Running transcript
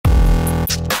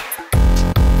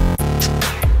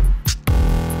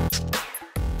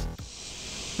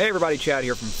Hey everybody, Chad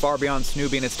here from Beyond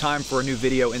Snubie, and it's time for a new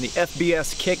video in the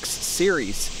FBS Kicks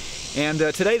series. And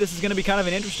today this is going to be kind of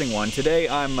an interesting one. Today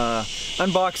I'm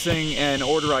unboxing an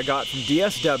order I got from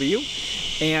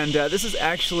DSW, and this is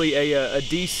actually a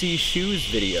DC Shoes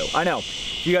video. I know,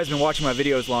 if you guys have been watching my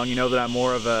videos long, you know that I'm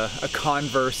more of a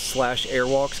Converse slash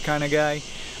Airwalks kind of guy.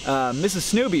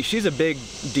 Mrs. Snubie, she's a big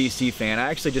DC fan. I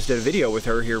actually just did a video with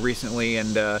her here recently,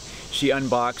 and she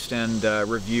unboxed and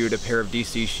reviewed a pair of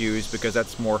DC shoes because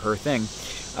that's more her thing.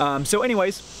 So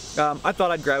anyways, I thought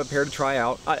I'd grab a pair to try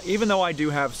out. Even though I do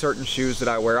have certain shoes that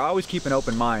I wear, I always keep an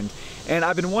open mind. And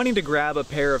I've been wanting to grab a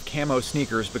pair of camo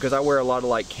sneakers because I wear a lot of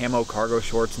like camo cargo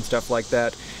shorts and stuff like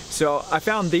that. So I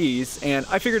found these and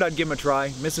I figured I'd give them a try.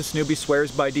 Mrs. Snubie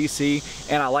swears by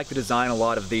DC, and I like the design a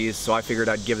lot of these, so I figured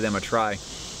I'd give them a try.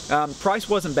 Price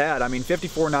wasn't bad. I mean,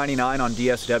 $54.99 on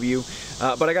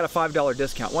DSW, but I got a $5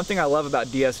 discount. One thing I love about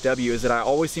DSW is that I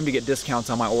always seem to get discounts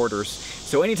on my orders.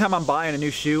 So anytime I'm buying a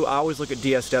new shoe, I always look at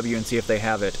DSW and see if they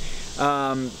have it.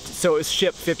 So it's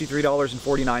shipped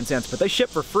 $53.49, but they ship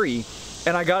for free,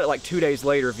 and I got it like 2 days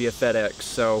later via FedEx.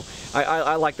 So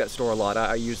I like that store a lot.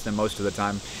 I use them most of the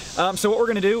time. So what we're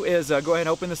gonna do is go ahead and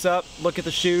open this up, look at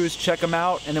the shoes, check them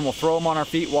out, and then we'll throw them on our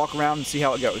feet, walk around, and see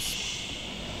how it goes.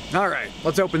 Alright,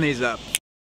 let's open these up.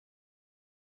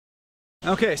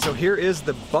 Okay, so here is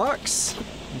the box.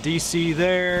 DC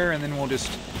there, and then we'll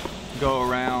just go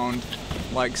around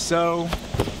like so.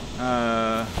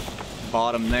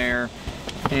 Bottom there,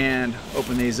 and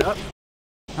open these up.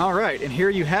 Alright, and here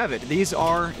you have it. These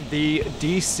are the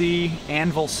DC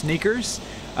Anvil sneakers.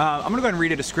 I'm gonna go ahead and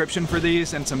read a description for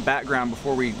these and some background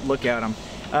before we look at them.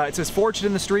 It says, forged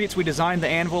in the streets, we designed the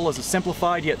Anvil as a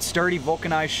simplified yet sturdy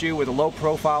vulcanized shoe with a low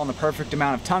profile and the perfect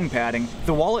amount of tongue padding.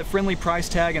 The wallet-friendly price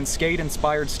tag and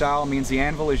skate-inspired style means the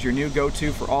Anvil is your new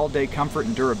go-to for all-day comfort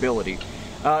and durability.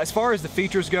 As far as the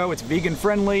features go, it's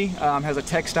vegan-friendly, has a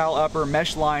textile upper,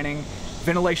 mesh lining,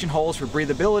 ventilation holes for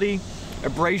breathability,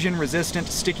 abrasion-resistant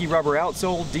sticky rubber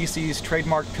outsole, DC's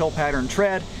trademark pill pattern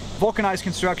tread, vulcanized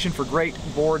construction for great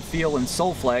board feel and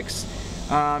sole flex.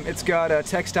 It's got a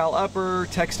textile upper,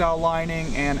 textile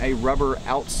lining, and a rubber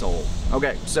outsole.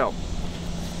 Okay, so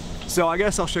I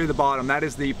guess I'll show you the bottom. That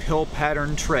is the pill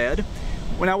pattern tread.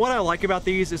 Well, now what I like about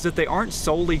these is that they aren't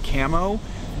solely camo.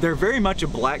 They're very much a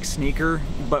black sneaker,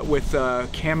 but with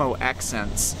camo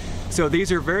accents. So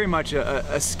these are very much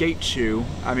a skate shoe.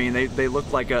 I mean, they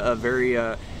look like a very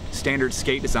standard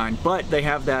skate design, but they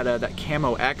have that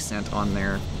camo accent on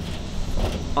there.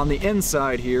 On the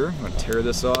inside here, I'm gonna tear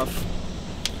this off.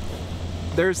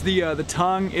 There's the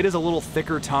tongue. It is a little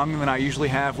thicker tongue than I usually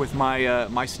have with my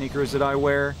my sneakers that I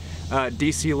wear.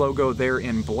 DC logo there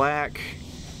in black,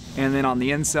 and then on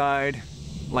the inside,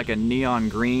 like a neon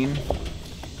green.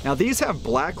 Now these have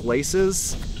black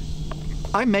laces.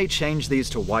 I may change these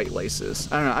to white laces.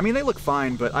 I don't know. I mean, they look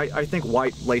fine, but I think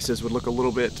white laces would look a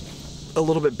little bit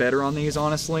better on these,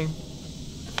 honestly.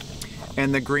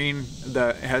 And the green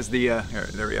has the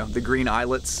there we go. The green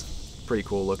eyelets, pretty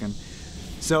cool looking.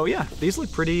 So yeah, these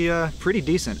look pretty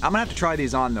decent. I'm gonna have to try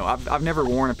these on though. I've never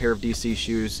worn a pair of DC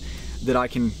shoes that I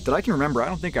can remember. I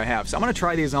don't think I have. So I'm gonna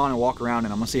try these on and walk around,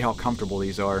 and I'm gonna see how comfortable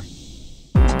these are.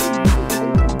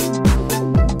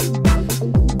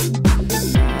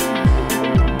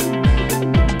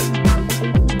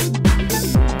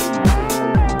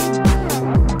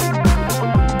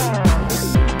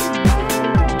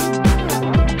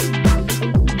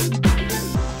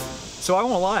 So I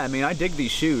won't lie, I mean, I dig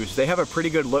these shoes. They have a pretty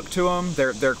good look to them.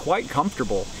 They're quite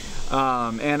comfortable.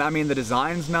 And I mean, the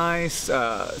design's nice.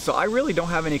 So I really don't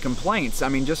have any complaints. I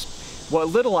mean, just what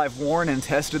little I've worn and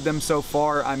tested them so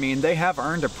far, I mean, they have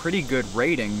earned a pretty good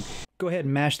rating. Go ahead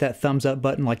and mash that thumbs up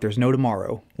button like there's no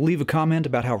tomorrow. Leave a comment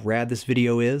about how rad this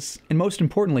video is. And most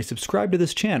importantly, subscribe to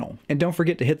this channel. And don't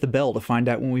forget to hit the bell to find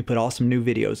out when we put awesome new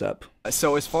videos up.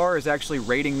 So as far as actually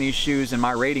rating these shoes in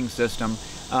my rating system,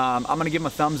 I'm gonna give them a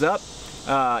thumbs up.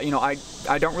 You know, I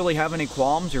don't really have any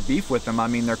qualms or beef with them. I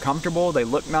mean, they're comfortable, they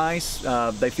look nice,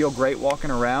 they feel great walking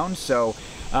around. So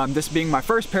this being my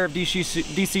first pair of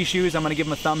DC shoes, I'm going to give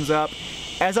them a thumbs up.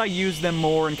 As I use them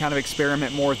more and kind of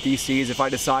experiment more with DCs, if I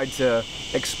decide to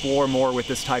explore more with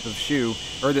this type of shoe,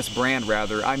 or this brand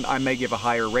rather, I may give a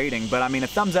higher rating. But I mean, a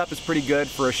thumbs up is pretty good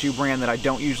for a shoe brand that I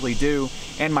don't usually do,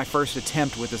 and my first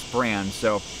attempt with this brand.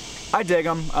 So I dig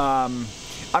them.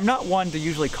 I'm not one to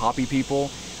usually copy people.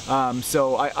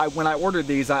 So when I ordered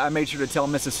these, I made sure to tell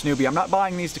Mrs. Snubie, I'm not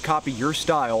buying these to copy your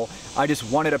style, I just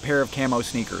wanted a pair of camo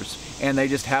sneakers. And they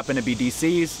just happen to be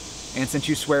DCs, and since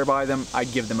you swear by them,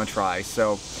 I'd give them a try.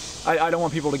 So I don't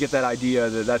want people to get that idea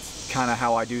that that's kind of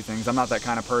how I do things. I'm not that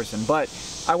kind of person. But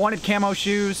I wanted camo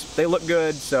shoes. They look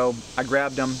good, so I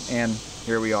grabbed them, and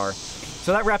here we are.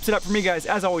 So that wraps it up for me, guys.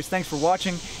 As always, thanks for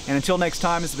watching, and until next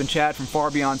time, this has been Chad from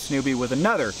Far Beyond Snubie with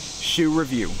another shoe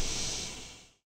review.